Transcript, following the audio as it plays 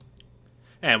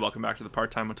And welcome back to the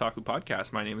Part-Time Otaku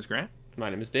Podcast. My name is Grant. My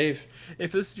name is Dave.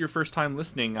 If this is your first time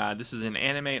listening, this is an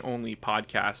anime-only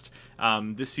podcast.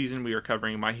 This season we are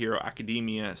covering My Hero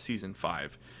Academia Season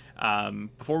 5.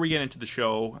 Before we get into the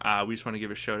show, we just want to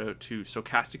give a shout-out to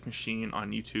Stochastic Machine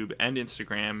on YouTube and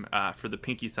Instagram for the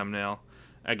Pinky thumbnail.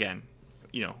 Again,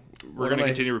 you know, we're going to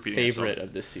continue repeating it. Favorite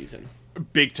of this season.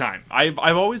 Big time. I've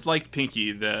always liked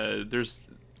Pinky.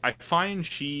 I find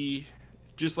she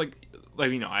just like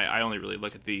you know, I only really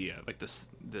look at the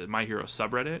My Hero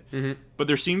subreddit, but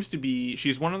there seems to be,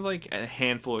 she's one of like a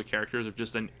handful of characters of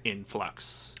just an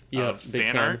influx of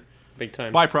fan art, big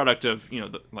time byproduct of, you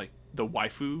know, the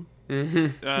waifu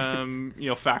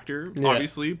factor,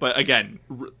 obviously, but again,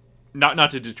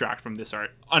 not to detract from this art,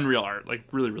 unreal art, like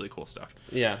really cool stuff.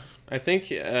 Yeah, I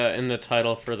think in the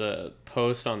title for the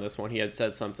post on this one, he had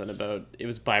said something about it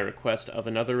was by request of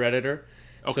another Redditor.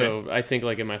 Okay. So I think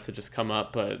like it must have just come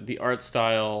up, but the art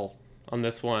style on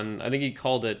this one, I think he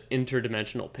called it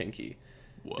interdimensional Pinky.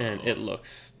 Whoa. And it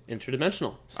looks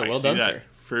interdimensional. So well done, sir.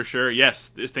 For sure. Yes.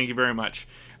 Thank you very much.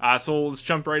 So let's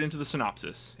jump right into the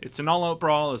synopsis. It's an all-out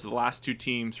brawl as the last two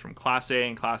teams from Class A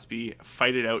and Class B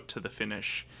fight it out to the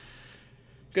finish.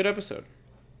 Good episode.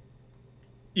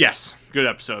 Yes, good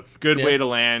episode. Good way to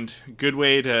land. Good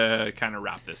way to kind of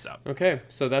wrap this up. Okay,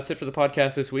 so that's it for the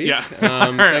podcast this week. Yeah.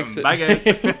 Thanks. Bye, guys.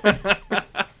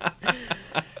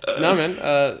 No,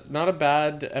 man, not a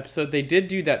bad episode. They did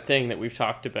do that thing that we've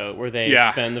talked about where they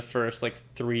spend the first,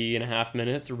 3.5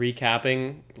 minutes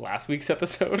recapping last week's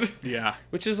episode. Yeah.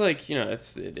 Which is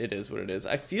it is what it is.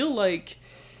 I feel like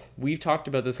we've talked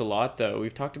about this a lot, though.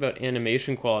 We've talked about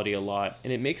animation quality a lot,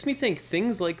 and it makes me think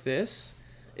things like this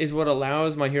is what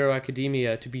allows My Hero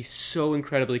Academia to be so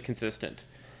incredibly consistent.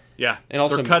 Yeah. And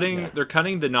also they're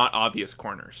cutting the not obvious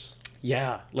corners.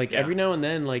 Yeah. Every now and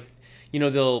then,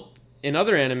 they'll, in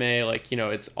other anime,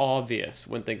 it's obvious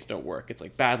when things don't work. It's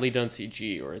badly done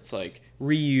CG, or it's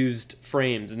reused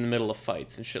frames in the middle of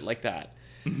fights and shit like that.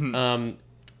 Mm-hmm.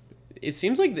 It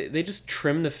seems like they just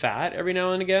trim the fat every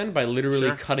now and again by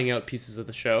literally cutting out pieces of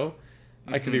the show.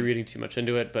 Mm-hmm. I could be reading too much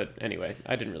into it, but anyway,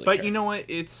 I didn't really care. But you know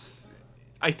what?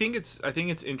 I think it's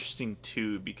interesting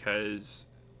too, because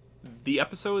the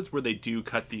episodes where they do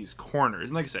cut these corners,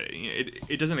 and like I said,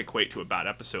 it doesn't equate to a bad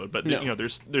episode, but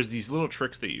there's these little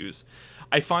tricks they use.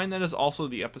 I find that is also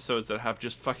the episodes that have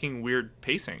just fucking weird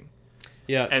pacing.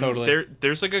 Yeah, and totally.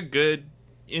 There's a good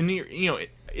in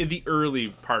the early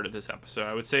part of this episode,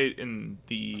 I would say in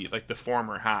the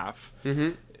former half.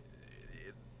 Mm-hmm.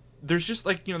 There's just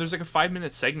there's a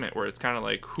 5-minute segment where it's kind of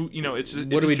it's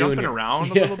just jumping around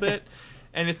a little bit.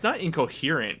 And it's not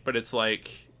incoherent, but it's I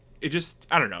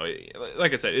don't know.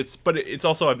 Like I said, it's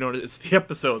also, I've noticed, it's the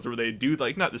episodes where they do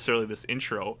not necessarily this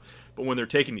intro, but when they're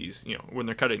taking these, when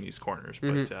they're cutting these corners.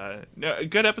 Mm-hmm. But a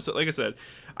good episode. Like I said,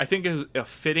 I think a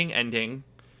fitting ending.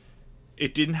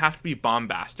 It didn't have to be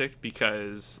bombastic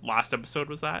because last episode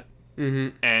was that,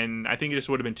 and I think it just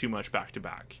would have been too much back to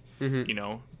back.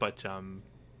 But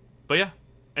yeah.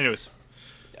 Anyways,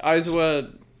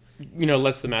 Aizawa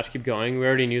lets the match keep going. We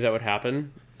already knew that would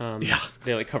happen.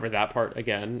 They cover that part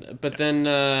again. But then,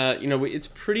 it's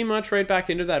pretty much right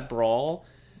back into that brawl.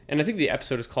 And I think the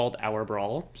episode is called Our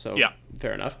Brawl. So,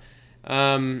 fair enough.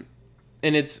 And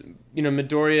it's,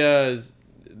 Midoriya is...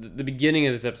 The beginning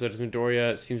of this episode is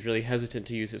Midoriya seems really hesitant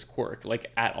to use his quirk,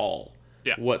 at all.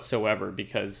 Whatsoever.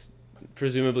 Because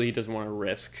presumably he doesn't want to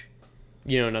risk,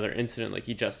 another incident like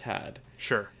he just had.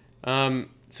 Sure.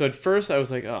 So at first I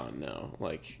was like, oh no,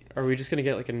 are we just going to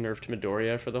get a nerfed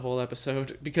Midoriya for the whole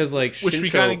episode? Because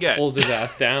Shinsho pulls his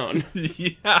ass down.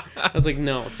 Yeah. I was like,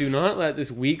 no, do not let this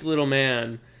weak little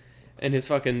man and his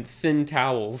fucking thin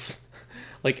towels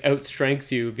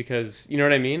outstrength you, because, you know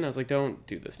what I mean? I was like, don't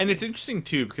do this. And it's interesting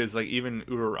too, because even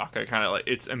Uraraka kind of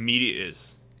it's immediate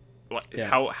is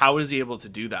how is he able to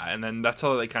do that? And then that's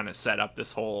how they kind of set up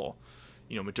this whole,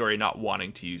 Midoriya not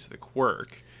wanting to use the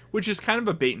quirk. Which is kind of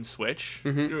a bait and switch,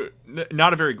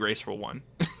 not a very graceful one.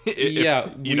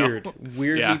 Weird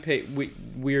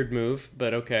move,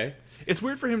 but okay. It's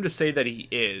weird for him to say that he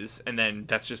is, and then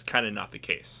that's just kind of not the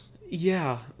case.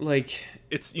 Yeah,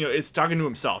 it's it's talking to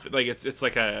himself.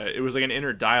 It was an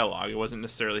inner dialogue. It wasn't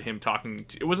necessarily him talking.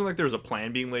 It wasn't like there was a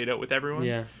plan being laid out with everyone.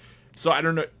 Yeah. So I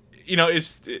don't know.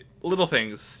 It's little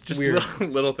things, just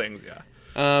little things. Yeah.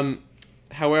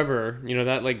 However,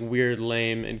 that weird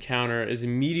lame encounter is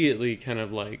immediately kind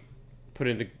of put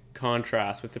into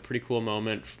contrast with the pretty cool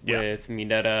moment with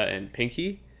Mineta and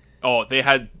Pinky. Oh, they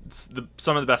had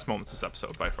some of the best moments this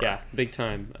episode by far. Yeah, big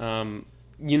time.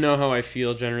 How I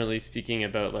feel generally speaking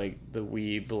about the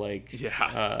weeb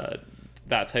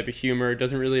that type of humor. It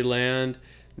doesn't really land.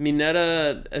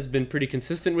 Mineta has been pretty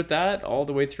consistent with that all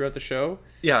the way throughout the show.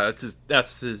 Yeah,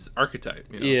 that's his archetype.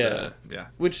 You know, Yeah.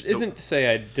 Which isn't to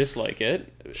say I dislike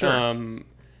it. Sure.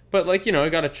 But like, you know,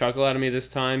 it got a chuckle out of me this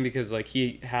time because like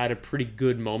he had a pretty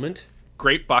good moment.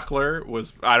 Great Buckler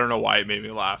was, I don't know why it made me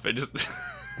laugh. It just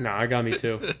Nah, it got me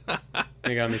too.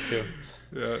 It got me too.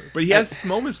 Yeah. But he has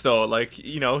moments though, like,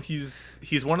 you know, he's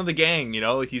one of the gang, you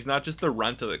know, like he's not just the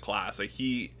runt of the class. Like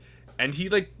he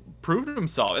like proved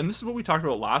himself. And this is what we talked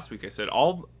about last week. I said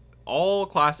all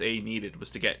Class A needed was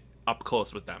to get up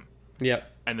close with them. Yep.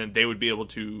 And then they would be able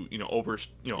to,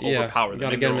 overpower them.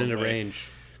 Gotta get them into range.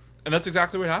 And that's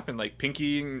exactly what happened. Like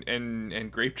Pinky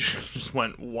and Grape just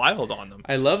went wild on them.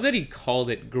 I love that he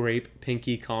called it Grape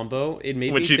Pinky combo. It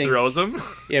made when me she think, throws them.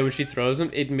 Yeah, when she throws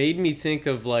them, it made me think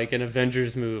of like an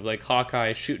Avengers move, like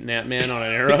Hawkeye shooting Ant-Man on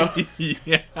an arrow.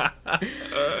 Yeah.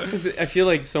 'Cause I feel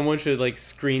like someone should like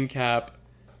screen cap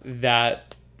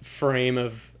that frame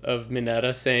of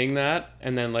Mineta saying that,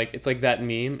 and then like it's like that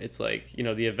meme. It's like, you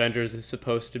know, the Avengers is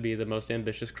supposed to be the most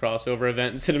ambitious crossover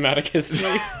event in cinematic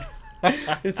history.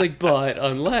 It's like, but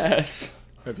unless.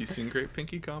 Have you seen Great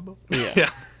Pinky Combo? Yeah.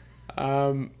 Yeah.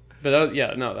 But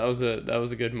that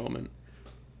was a good moment.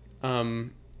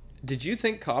 Did you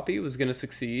think Copy was gonna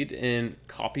succeed in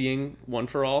copying One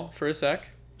for All for a sec?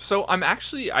 So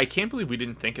I can't believe we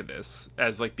didn't think of this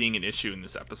as like being an issue in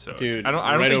this episode. Dude, I don't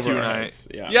right think over you and our I. heads.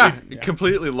 Yeah,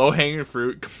 completely low hanging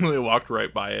fruit. Completely walked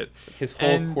right by it. His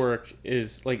whole quirk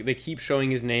is like they keep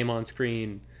showing his name on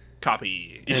screen.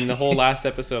 Copy. And the whole last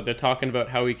episode, they're talking about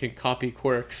how he can copy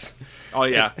quirks. Oh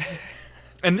yeah.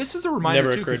 And this is a reminder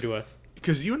Never too, occurred to us.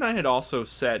 Because you and I had also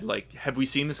said, like, have we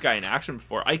seen this guy in action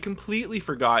before? I completely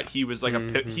forgot he was like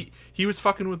he was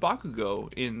fucking with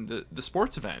Bakugo in the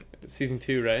sports event. Season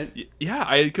 2, right? Yeah,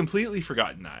 I had completely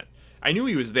forgotten that. I knew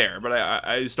he was there, but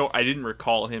I didn't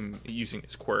recall him using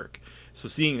his quirk. So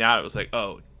seeing that, it was like,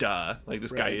 oh, duh. Like,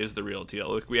 this guy is the real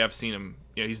deal. Like, we have seen him,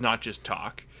 you know, he's not just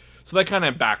talk. So that kind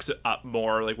of backs it up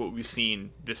more, like, what we've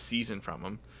seen this season from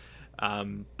him.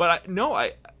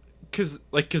 Because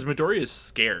Midoriya is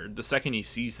scared the second he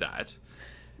sees that.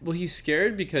 Well, he's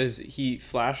scared because he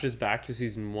flashes back to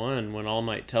season 1 when All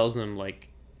Might tells him, like,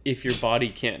 if your body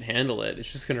can't handle it,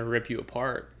 it's just going to rip you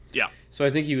apart. Yeah. So I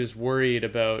think he was worried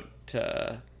about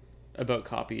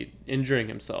Copy injuring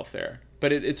himself there.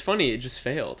 But it's funny, it just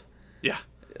failed. Yeah.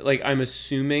 Like, I'm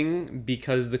assuming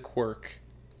because the quirk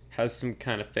has some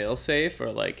kind of failsafe,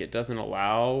 or, like, it doesn't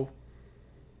allow...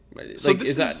 So like,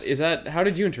 is that how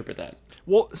did you interpret that?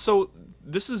 Well, so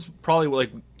this is probably like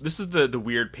this is the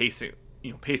weird pacing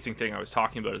thing I was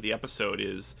talking about of the episode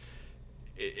is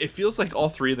it feels like all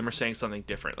three of them are saying something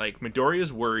different. Like Midoriya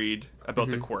is worried about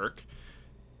the quirk,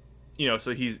 you know,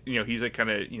 so he's like kind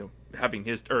of having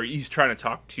he's trying to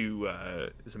talk to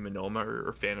is it Monoma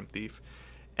or Phantom Thief,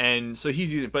 and so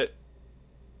he's using, but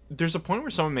there's a point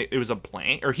where it was a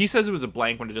blank, or he says it was a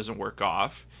blank when it doesn't work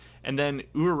off. And then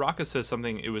Uraraka says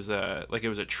something. It was a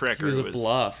trick, or it was a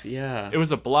bluff. Yeah, it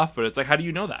was a bluff. But it's like, how do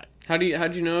you know that? How do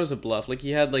you know it was a bluff? Like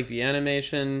he had like the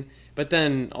animation, but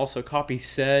then also Copy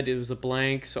said it was a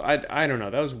blank. So I don't know.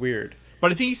 That was weird.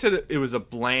 But I think he said it was a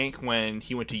blank when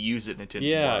he went to use it and it didn't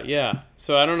work. Yeah.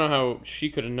 So I don't know how she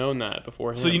could have known that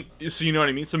before him. So you know what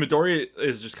I mean. So Midoriya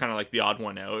is just kind of like the odd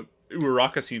one out.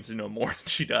 Uraraka seems to know more than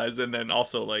she does, and then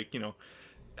also like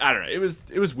I don't know. It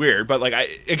was weird, but like I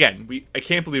can't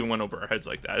believe it went over our heads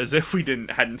like that, as if we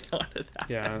hadn't thought of that.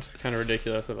 Yeah, it's kind of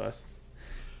ridiculous of us.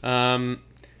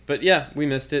 But yeah, we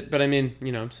missed it. But I mean,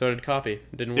 so did Copy.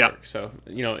 It didn't work. So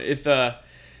if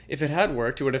it had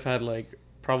worked, it would have had like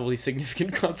probably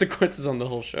significant consequences on the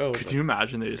whole show. Could you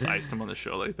imagine they just iced him on the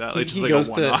show like that? Like he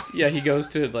goes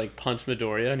to like punch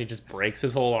Midoriya and he just breaks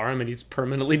his whole arm and he's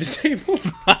permanently disabled.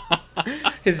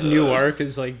 His new arc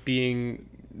is like being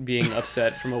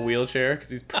upset from a wheelchair because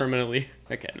he's permanently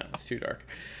it's too dark.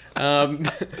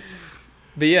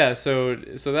 But yeah, so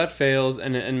that fails,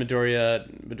 and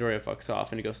Midoriya fucks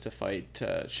off and he goes to fight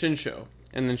Shinsho,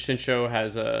 and then Shinsho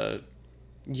has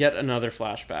yet another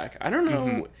flashback. I don't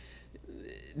know,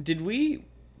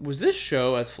 was this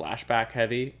show as flashback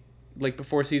heavy like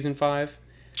before season 5?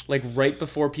 Like right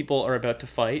before people are about to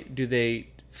fight, do they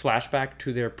flashback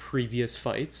to their previous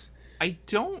fights? I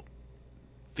don't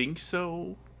think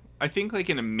so. I think like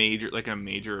in a major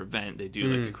event they do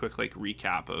like a quick like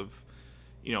recap of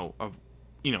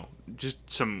just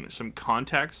some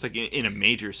context like in a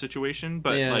major situation,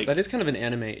 but yeah, like that is kind of an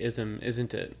anime-ism,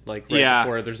 isn't it? Like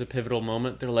before there's a pivotal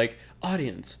moment, they're like,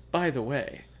 audience, by the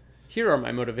way, here are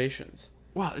my motivations.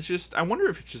 Well, it's just I wonder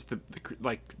if it's just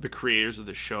the creators of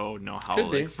the show know how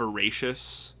like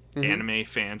voracious anime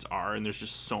fans are, and there's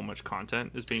just so much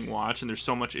content is being watched, and there's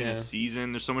so much in a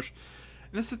season. There's so much,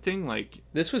 and that's the thing. Like,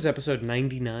 this was episode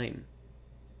 99.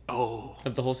 Oh,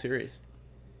 of the whole series.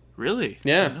 Really?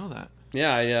 Yeah, I didn't know that.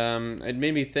 Yeah, it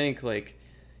made me think, like,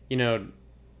 you know,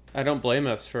 I don't blame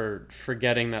us for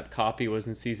forgetting that Copy was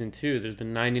in season 2. There's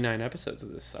been 99 episodes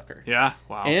of this sucker. Yeah,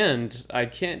 wow. And I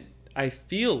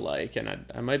feel like, and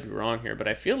I might be wrong here, but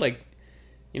I feel like,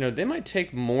 you know, they might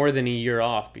take more than a year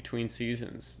off between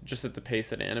seasons, just at the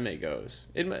pace that anime goes.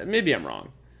 Maybe I'm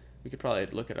wrong. We could probably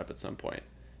look it up at some point,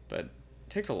 but it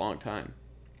takes a long time.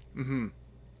 Mm-hmm.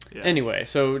 Yeah. Anyway,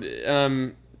 so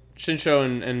Shinsho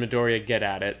and Midoriya get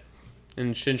at it,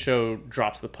 and Shinsho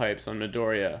drops the pipes on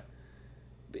Midoriya.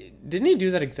 Didn't he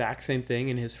do that exact same thing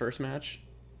in his first match?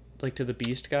 Like to the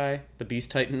Beast guy? The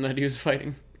Beast Titan that he was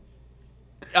fighting?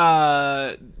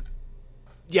 Yeah,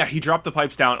 he dropped the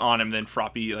pipes down on him, then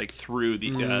Froppy, like, threw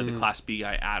the Class B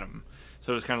guy at him.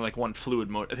 So it was kind of like one fluid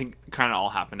mode. I think kind of all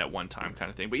happened at one time kind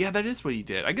of thing. But yeah, that is what he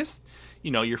did. I guess,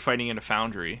 you know, you're fighting in a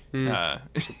foundry. Good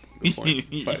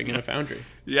point. Fighting in a foundry.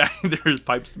 Yeah, there's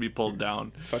pipes to be pulled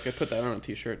down. Fuck, I put that on a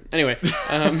t-shirt. Anyway,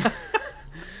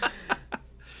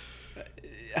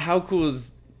 how cool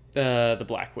is the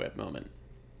Black Whip moment?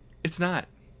 It's not.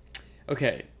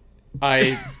 Okay,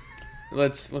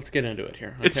 let's get into it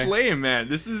here. Okay? It's lame, man.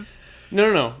 This is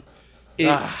no.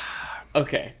 It's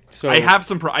okay. So I have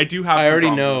some. I do have. I some already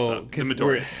problems know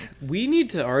because we need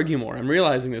to argue more. I'm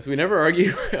realizing this. We never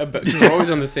argue about. Cause we're always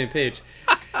on the same page.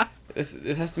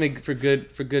 It has to make for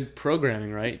good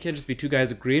programming, right? You can't just be two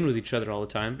guys agreeing with each other all the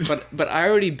time. But I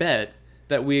already bet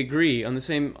that we agree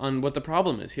on what the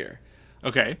problem is here.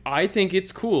 Okay. I think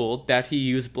it's cool that he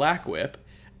used Black Whip,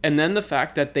 and then the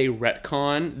fact that they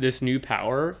retcon this new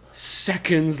power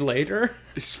seconds later.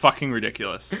 It's fucking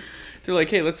ridiculous. They're like,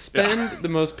 hey, let's spend the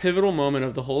most pivotal moment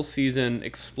of the whole season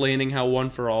explaining how One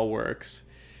for All works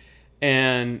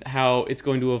and how it's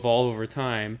going to evolve over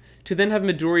time, to then have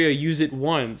Midoriya use it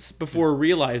once before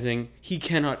realizing he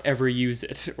cannot ever use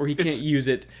it, or he can't use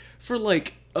it for,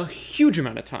 like, a huge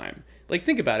amount of time. Like,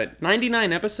 think about it.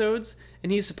 99 episodes,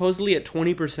 and he's supposedly at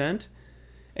 20%,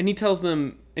 and he tells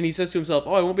them, and he says to himself,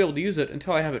 oh, I won't be able to use it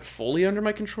until I have it fully under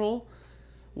my control?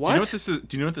 What? Do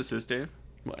you know what this is, Dave?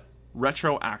 What?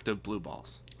 Retroactive blue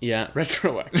balls. Yeah,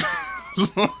 retroactive.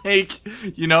 Like,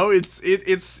 you know,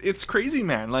 it's crazy,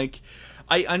 man. Like,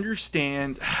 I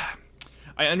understand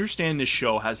this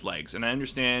show has legs, and I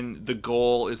understand the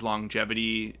goal is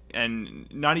longevity,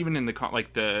 and not even in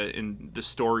the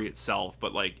story itself,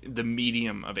 but like the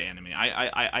medium of anime.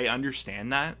 I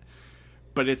understand that,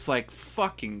 but it's like,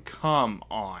 fucking come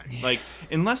on. Yeah. Like,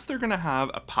 unless they're gonna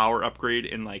have a power upgrade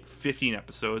in like 15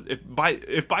 episodes,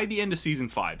 if by the end of season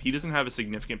 5 he doesn't have a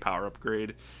significant power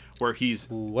upgrade where he's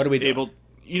able,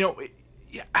 you know,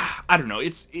 yeah, I don't know.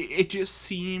 It just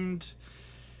seemed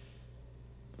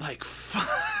like,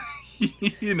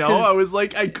 you know, I was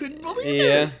like, I couldn't believe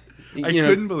it. I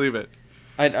couldn't believe it.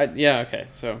 Yeah, okay.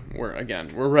 So we're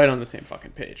right on the same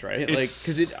fucking page, right? Like,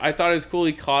 because I thought it was cool.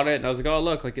 He caught it, and I was like, oh,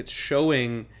 look, like, it's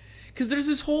showing. Because there's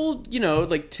this whole, you know,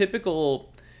 like,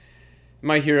 typical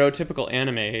My Hero, typical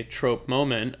anime trope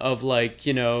moment of, like,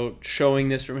 you know, showing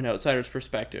this from an outsider's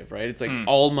perspective, right? It's like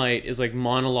All Might is, like,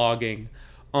 monologuing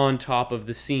on top of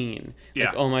the scene. Yeah.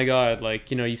 Like, oh my god,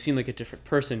 like, you know, you seem like a different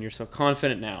person. You're so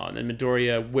confident now. And then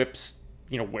Midoriya whips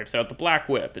out the Black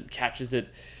Whip and catches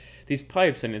these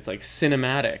pipes, and it's like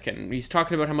cinematic, and he's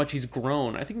talking about how much he's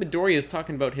grown. I think Midoriya is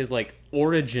talking about his, like,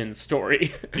 origin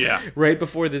story. Yeah. Right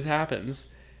before this happens.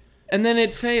 And then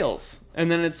it fails. And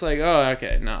then it's like, oh,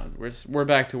 okay, no, we're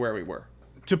back to where we were.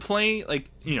 To play, like,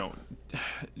 you know,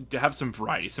 to have some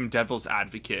variety, some devil's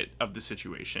advocate of the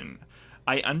situation,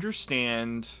 I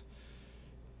understand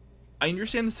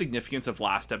the significance of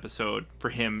last episode for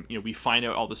him. You know, we find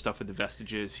out all the stuff with the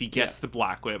vestiges. He gets the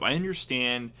Black Whip. I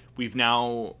understand we've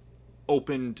now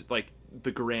opened, like,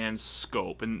 the grand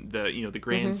scope and the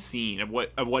grand scene of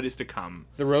what is to come.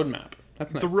 The roadmap.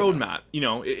 That's nice. The roadmap, you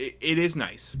know, it is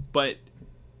nice, but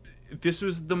this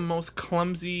was the most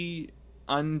clumsy,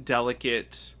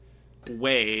 undelicate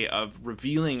way of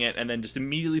revealing it and then just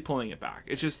immediately pulling it back.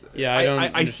 It's just,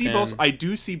 I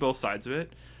do see both sides of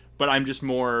it, but I'm just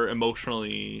more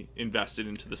emotionally invested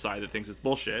into the side that thinks it's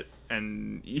bullshit,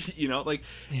 and, you know, like,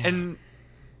 and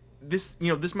this,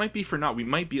 you know, this might be for naught. We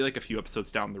might be like a few episodes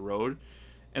down the road,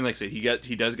 and like I said,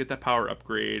 he does get that power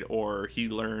upgrade, or he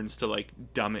learns to, like,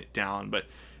 dumb it down. But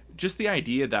just the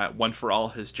idea that One for All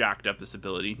has jacked up this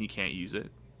ability and he can't use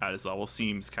it at his level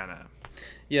seems kind of...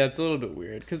 Yeah, it's a little bit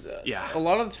weird, because a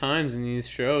lot of the times in these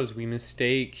shows we don't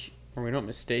mistake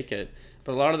it,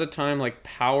 but a lot of the time, like,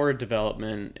 power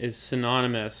development is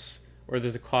synonymous or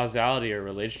there's a causality or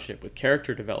relationship with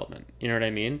character development. You know what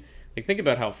I mean? Like, think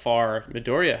about how far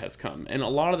Midoriya has come. And a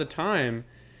lot of the time,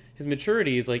 his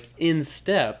maturity is, like, in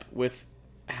step with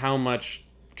how much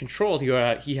control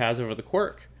he has over the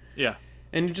quirk. Yeah.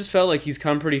 And it just felt like he's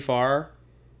come pretty far,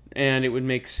 and it would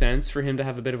make sense for him to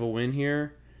have a bit of a win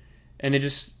here. And it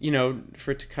just, you know,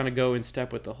 for it to kind of go in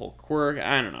step with the whole quirk,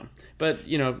 I don't know. But,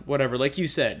 you know, whatever. Like you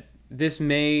said, this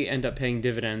may end up paying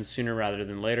dividends sooner rather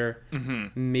than later.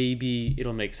 Mm-hmm. Maybe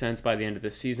it'll make sense by the end of the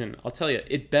season. I'll tell you,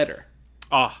 it better.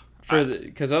 Oh,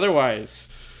 Because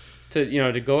otherwise,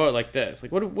 to go out like this,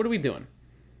 like, what are we doing?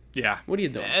 Yeah. What are you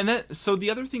doing? And so the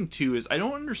other thing too is I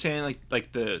don't understand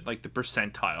like the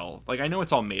percentile. Like, I know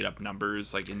it's all made up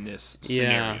numbers like in this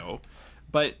scenario,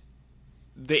 but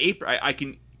the ape I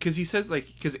can, because he says, like,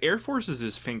 because Air Force is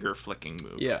his finger flicking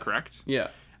move, correct? Yeah.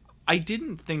 I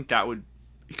didn't think that would,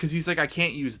 because he's like, I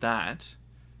can't use that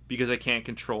because I can't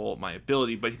control my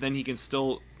ability, but then he can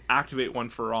still activate One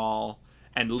for All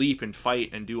and leap and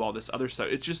fight and do all this other stuff.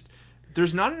 It's just,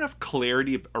 there's not enough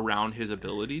clarity around his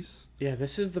abilities. Yeah,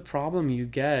 this is the problem you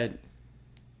get,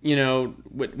 you know,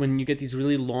 when you get these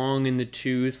really long in the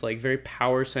tooth, like very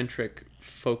power-centric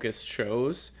focused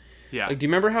shows. Yeah. Like, do you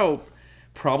remember how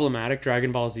problematic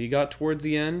Dragon Ball Z got towards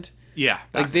the end? Yeah.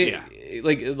 Like,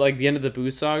 like the end of the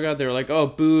Buu saga, they were like, oh,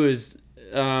 Buu is...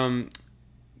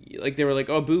 they were like,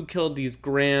 oh, Buu killed these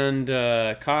grand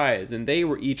Kais, and they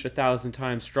were each 1,000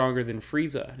 times stronger than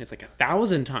Frieza. And it's like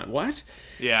 1,000 times. What?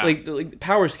 Yeah. Like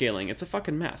power scaling. It's a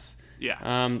fucking mess.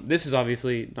 Yeah. This is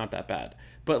obviously not that bad,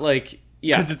 but like,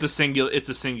 yeah, because it's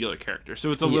a singular character, so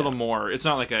it's a little more. It's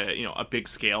not like a big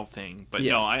scale thing. But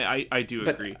no, I do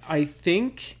agree. I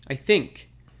think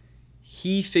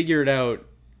he figured out.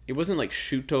 It wasn't like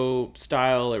Shuto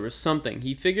style. It was something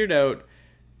he figured out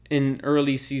in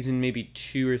early season, maybe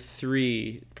 2 or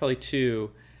 3, probably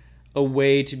 2, a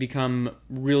way to become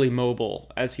really mobile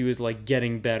as he was like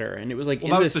getting better. And it was like,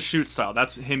 well, that was the shoot style.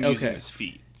 That's him using his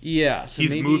feet. Yeah, so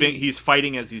he's moving. He's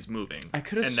fighting as he's moving. I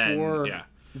could have swore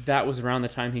that was around the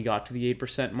time he got to the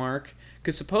 8% mark,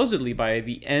 because supposedly by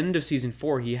the end of season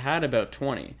 4 he had about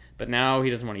 20, but now he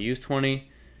doesn't want to use 20. He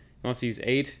wants to use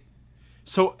 8.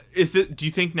 So do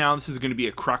you think now this is going to be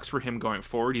a crux for him going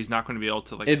forward? He's not going to be able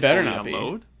to like it better fully not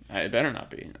unload? Be. It better not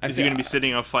be. Is he going to be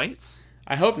sitting out fights?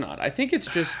 I hope not. I think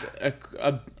it's just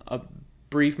a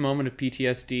brief moment of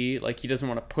PTSD. Like, he doesn't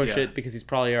want to push it because he's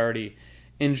probably already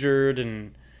injured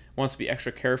and wants to be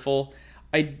extra careful.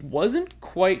 I wasn't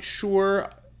quite sure,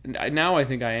 now I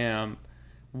think I am,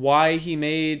 why he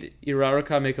made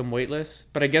Uraruka make him weightless.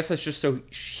 But I guess that's just so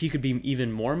he could be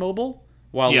even more mobile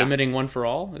while limiting One for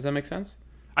All. Does that make sense?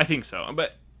 I think so.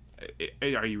 But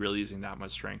are you really using that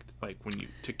much strength, like,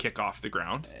 to kick off the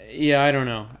ground? Yeah, I don't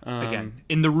know. Again,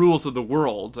 in the rules of the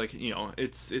world, like, you know,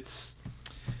 it's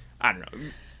I don't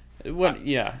know. What?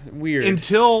 Yeah, weird.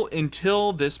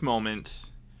 Until this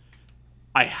moment,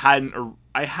 I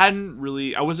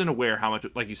wasn't aware how much,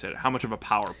 like you said, how much of a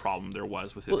power problem there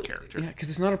was with his character. Yeah, because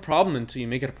it's not a problem until you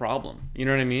make it a problem. You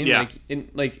know what I mean? Yeah.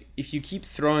 Like if you keep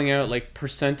throwing out like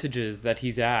percentages that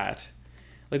he's at.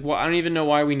 Like, well, I don't even know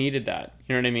why we needed that.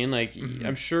 You know what I mean? Like,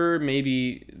 I'm sure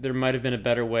maybe there might have been a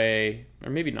better way, or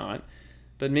maybe not,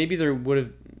 but maybe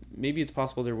it's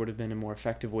possible there would have been a more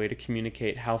effective way to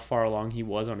communicate how far along he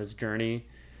was on his journey,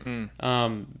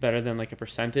 better than like a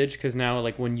percentage. Because now,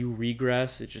 like, when you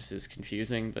regress, it just is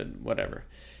confusing. But whatever.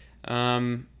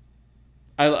 I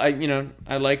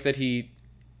like that he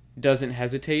doesn't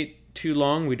hesitate too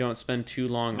long. We don't spend too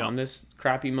long on this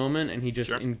crappy moment, and he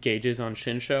just engages on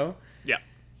Shinsho. Yeah.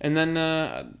 And then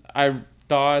I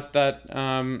thought that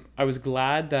I was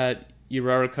glad that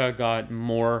Uraruka got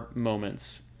more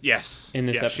moments. Yes. In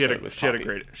this episode, she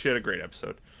had a great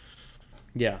episode.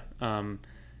 Yeah.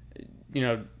 You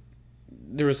know,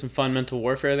 there was some fun mental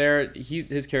warfare there.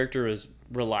 His character was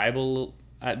reliable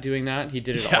at doing that. He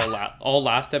did it all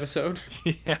last episode.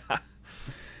 Yeah.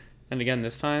 And again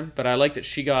this time, but I like that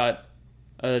she got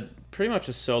pretty much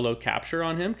a solo capture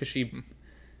on him, because she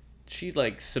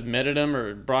like submitted him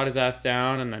or brought his ass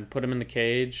down and then put him in the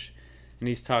cage, and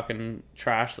he's talking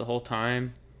trash the whole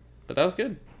time. But that was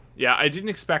good. Yeah, I did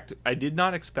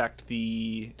not expect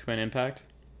the twin impact.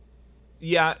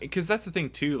 Yeah, because that's the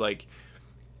thing too. Like,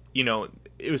 you know,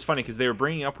 it was funny because they were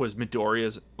bringing up was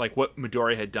Midoriya's, like, what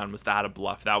Midoriya had done was that a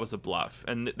bluff. That was a bluff,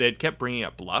 and they had kept bringing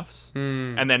up bluffs,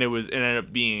 and then it ended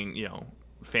up being, you know,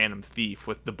 Phantom Thief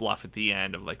with the bluff at the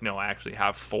end of like, no, I actually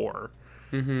have 4.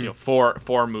 You know,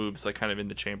 four moves, like, kind of in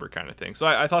the chamber kind of thing. So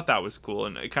I thought that was cool,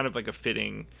 and kind of like a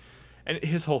fitting, and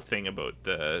his whole thing about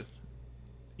the,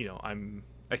 you know, I'm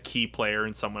a key player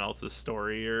in someone else's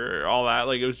story or all that.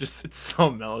 Like, it's so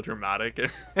melodramatic.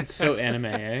 It's so anime,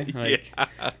 eh? Like,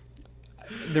 yeah.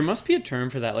 there must be a term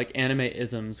for that, like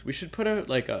anime-isms. We should put out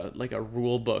like a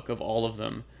rule book of all of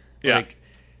them. Yeah.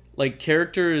 Like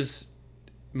characters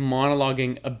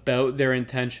monologuing about their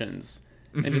intentions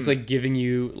and just like giving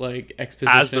you like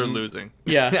exposition As they're losing.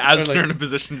 Yeah. As they're in a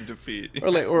position to defeat.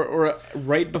 or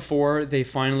right before they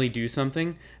finally do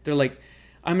something, they're like,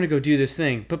 I'm gonna go do this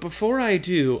thing, but before I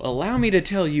do, allow me to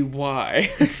tell you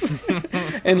why.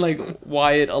 And like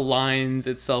why it aligns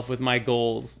itself with my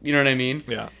goals. You know what I mean?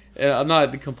 Yeah. I'm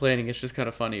not complaining. It's just kind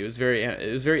of funny. It was very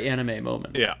anime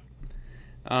moment. Yeah.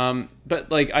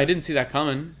 But like I didn't see that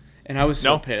coming, and I was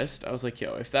so No. pissed. I was like,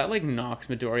 yo, if that like knocks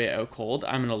Midoriya out cold,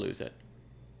 I'm gonna lose it.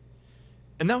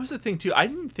 And that was the thing too. I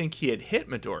didn't think he had hit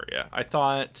Midoriya. I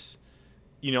thought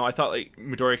like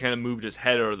Midoriya kind of moved his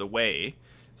head out of the way.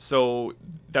 So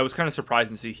that was kind of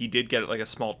surprising to see. He did get it like a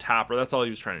small tap, or that's all he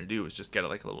was trying to do, was just get it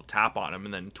like a little tap on him,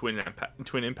 and then Twin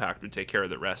Impact would take care of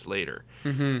the rest later.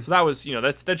 Mm-hmm. So that was,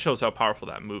 that shows how powerful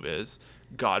that move is.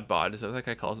 Godbot, is that what that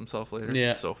guy calls himself later? Yeah,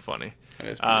 it's so funny. That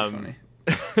is pretty funny.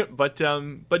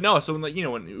 but no. So when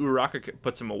when Uraraka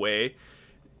puts him away,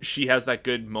 she has that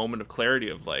good moment of clarity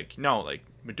of like, no, like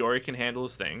Midoriya can handle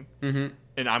his thing, mm-hmm.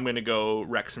 and I'm gonna go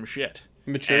wreck some shit.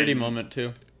 Maturity moment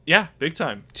too. Yeah, big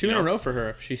time. Two in a row for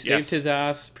her. She saved his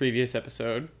ass previous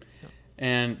episode,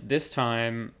 and this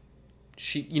time,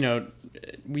 she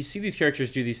we see these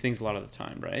characters do these things a lot of the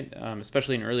time, right?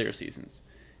 Especially in earlier seasons,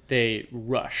 they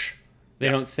rush. They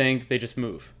don't think. They just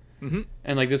move. Mm-hmm.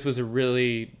 And like this was a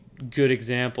really good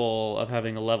example of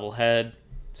having a level head,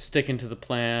 sticking to the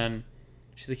plan.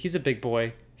 She's like, he's a big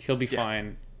boy. He'll be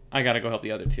fine. I gotta go help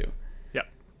the other two. Yep.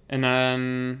 And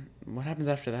then what happens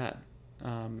after that?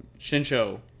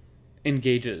 Shinsho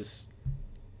engages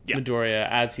Midoriya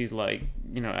as he's like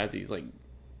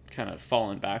kind of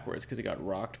falling backwards because he got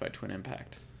rocked by Twin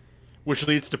Impact. Which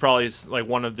leads to probably like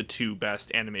one of the two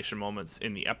best animation moments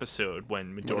in the episode,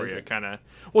 when Midoriya kind of,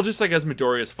 just like as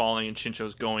Midoriya's falling and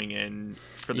Shinsho's going in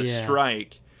for the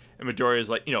strike, and Midoriya's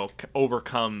like,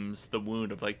 overcomes the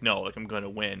wound of like, no, like I'm going to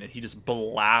win, and he just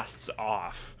blasts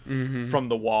off from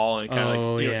the wall, and kind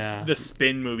of the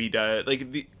spin move he does.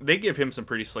 Like they give him some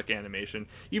pretty slick animation,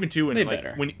 even too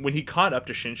when he caught up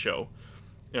to Shinsho.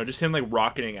 Just him like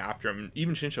rocketing after him.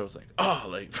 Even Shinsho was like, "Oh,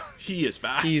 like he is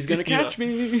fast. He's gonna catch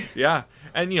me." Yeah,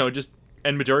 and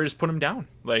and Midoriya just put him down,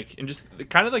 like, and just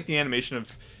kind of like the animation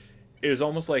of, it was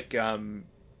almost like Midoriya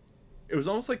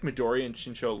and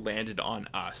Shinsho landed on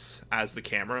us as the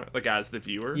camera, like as the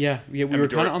viewer. Yeah, we were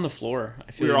kind of on the floor.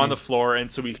 We were on the floor, and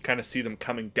so we kind of see them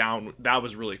coming down. That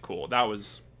was really cool.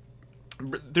 There's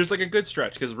like a good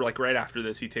stretch because like right after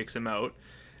this, he takes him out,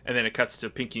 and then it cuts to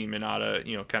Pinky and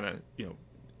Minata, kind of,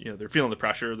 they're feeling the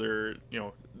pressure. They're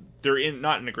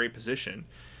not in a great position,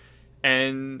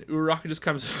 and Uraraka just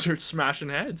comes and starts smashing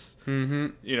heads.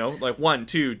 Mm-hmm. Like 1,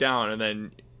 2 down, and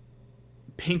then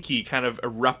Pinky kind of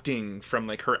erupting from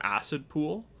like her acid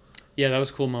pool. Yeah, that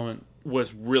was a cool moment.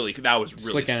 Was really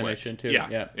slick animation too.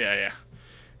 Yeah.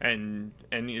 And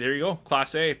there you go,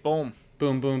 Class A, boom,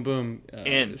 boom, boom, boom.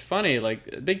 And funny,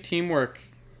 like big teamwork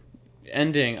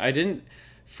ending.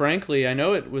 Frankly, I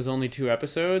know it was only 2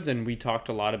 episodes, and we talked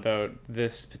a lot about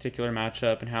this particular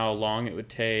matchup and how long it would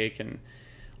take and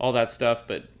all that stuff.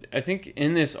 But I think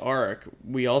in this arc,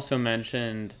 we also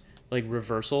mentioned like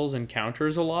reversals and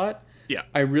counters a lot. Yeah.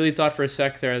 I really thought for a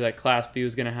sec there that Class B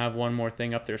was going to have one more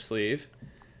thing up their sleeve.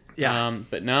 Yeah.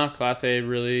 But no, Class A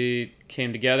really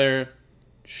came together,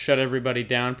 shut everybody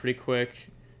down pretty quick,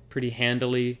 pretty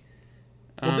handily.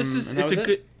 Well,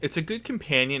 it's a good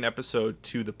companion episode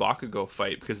to the Bakugo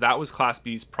fight, because that was Class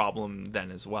B's problem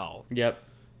then as well. Yep.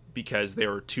 Because they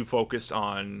were too focused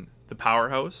on the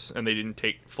powerhouse, and they didn't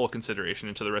take full consideration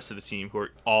into the rest of the team, who are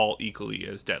all equally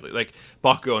as deadly. Like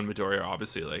Bakugo and Midoriya are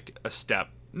obviously like a step,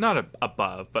 not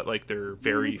above, but like they're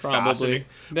very fast. Them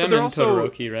but they're and also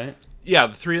Todoroki, right? Yeah,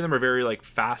 the three of them are very like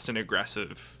fast and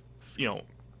aggressive,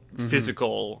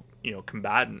 physical,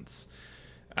 combatants.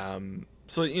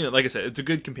 So, like I said, it's a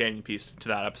good companion piece to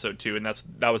that episode too, and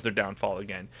that was their downfall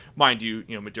again. Mind you,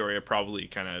 Midoriya probably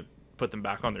kind of put them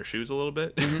back on their shoes a little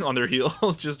bit, on their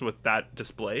heels, just with that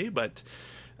display. But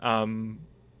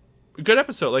good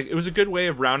episode. Like, it was a good way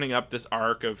of rounding up this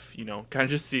arc of, kind of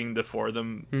just seeing the four of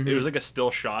them. It was like a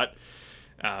still shot.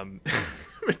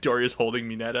 Midoriya's holding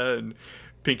Mineta, and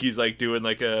Pinky's like doing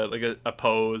like a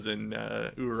pose, and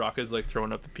Uraraka's like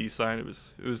throwing up the peace sign. It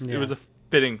was a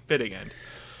fitting end.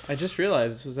 I just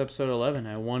realized this was episode 11.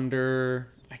 I wonder,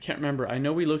 I can't remember. I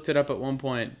know we looked it up at one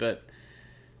point, but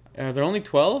Are there only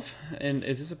 12? And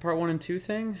is this a part 1 and 2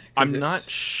 thing? I'm not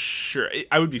sure.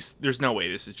 I would be. There's no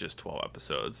way this is just 12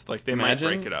 episodes. Like they might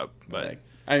break it up, but like,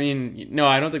 I mean, no,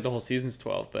 I don't think the whole season's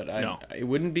 12. But it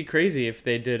wouldn't be crazy if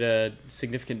they did a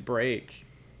significant break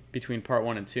between part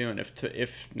 1 and 2, and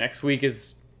if next week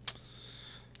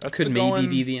could maybe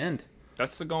be the end.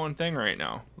 That's the going thing right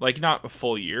now. Like not a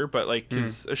full year, but like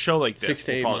because a show like this, 6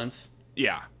 to 8 months.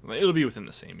 Yeah, it'll be within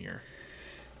the same year.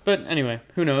 But anyway,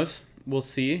 who knows? We'll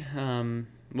see.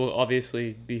 We'll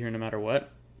obviously be here no matter what.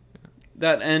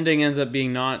 That ending ends up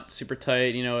being not super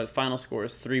tight. You know, final score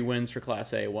is 3 wins for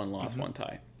Class A, 1 loss, 1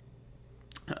 tie.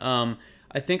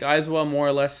 I think Aizawa more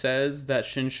or less says that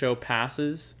Shinsho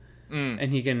passes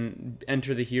and he can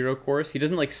enter the hero course. He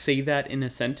doesn't like say that in a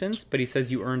sentence, but he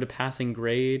says you earned a passing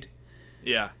grade.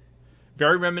 Yeah.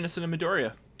 Very reminiscent of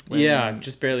Midoriya. Yeah,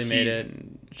 just barely made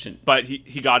it. But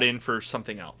he got in for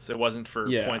something else. It wasn't for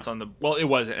points on the... Well, it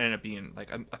was. It ended up being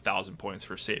like 1,000 points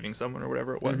for saving someone or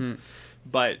whatever it was. Mm-hmm.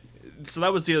 But, so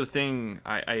that was the other thing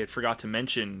I had forgot to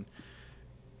mention.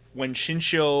 When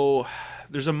Shinsho...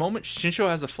 There's a moment... Shinsho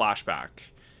has a flashback.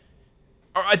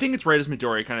 Or I think it's right as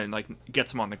Midoriya kind of like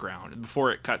gets him on the ground.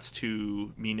 Before it cuts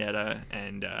to Mineta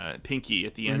and Pinky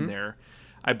at the end there.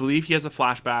 I believe he has a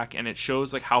flashback and it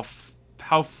shows like how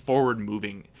forward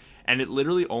moving, and it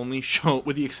literally only show,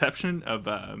 with the exception of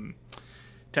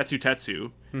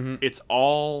Tetsu, it's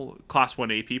all Class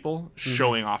 1A people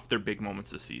showing off their big moments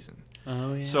this season.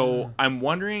 Oh yeah. So I'm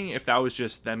wondering if that was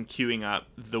just them queuing up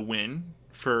the win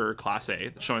for Class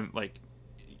A, showing like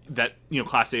that, you know,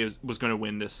 Class A was going to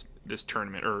win this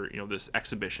tournament or, you know, this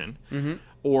exhibition,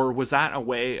 or was that a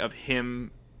way of him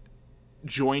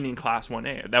joining Class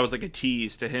 1A? That was like a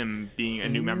tease to him being a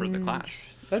new member of the class.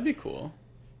 That'd be cool.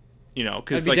 You know,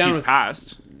 because like he's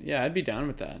passed. Yeah, I'd be down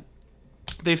with that.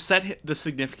 They've set the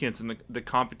significance and the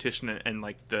competition and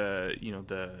like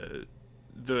the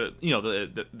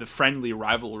friendly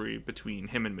rivalry between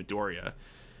him and Midoriya.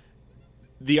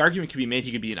 The argument could be made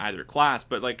he could be in either class,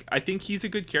 but like I think he's a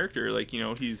good character. Like, you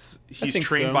know, he's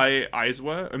trained by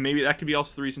Aizawa, or maybe that could be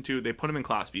also the reason too. They put him in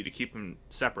Class B to keep him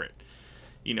separate.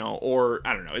 You know, or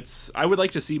I don't know. I would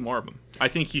like to see more of him. I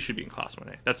think he should be in Class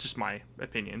 1A. That's just my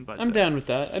opinion. But I'm down with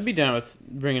that. I'd be down with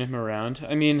bringing him around.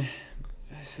 I mean,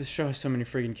 this show has so many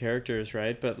friggin' characters,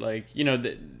 right? But like, you know,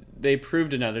 they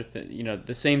proved another thing. You know,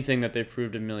 the same thing that they've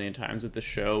proved a million times with the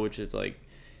show, which is like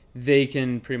they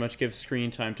can pretty much give screen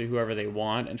time to whoever they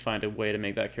want and find a way to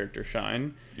make that character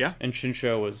shine. Yeah. And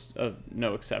Shinsho was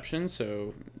no exception.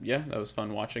 So yeah, that was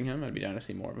fun watching him. I'd be down to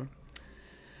see more of him.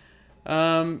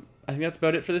 I think that's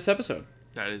about it for this episode.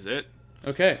 That is it.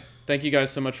 Okay. Thank you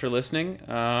guys so much for listening.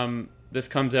 This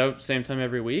comes out same time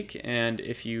every week, and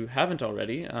if you haven't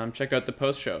already, check out the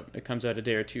post show. It comes out a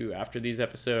day or two after these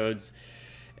episodes,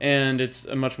 and it's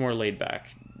a much more laid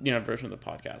back, you know, version of the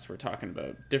podcast. We're talking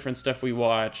about different stuff we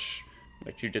watch,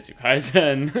 like Jujutsu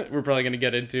Kaisen. We're probably going to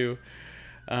get into,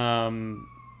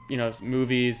 you know,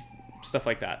 movies, stuff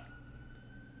like that.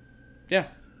 Yeah,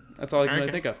 that's all I can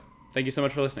really think of. Thank you so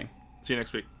much for listening. See you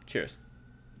next week. Cheers.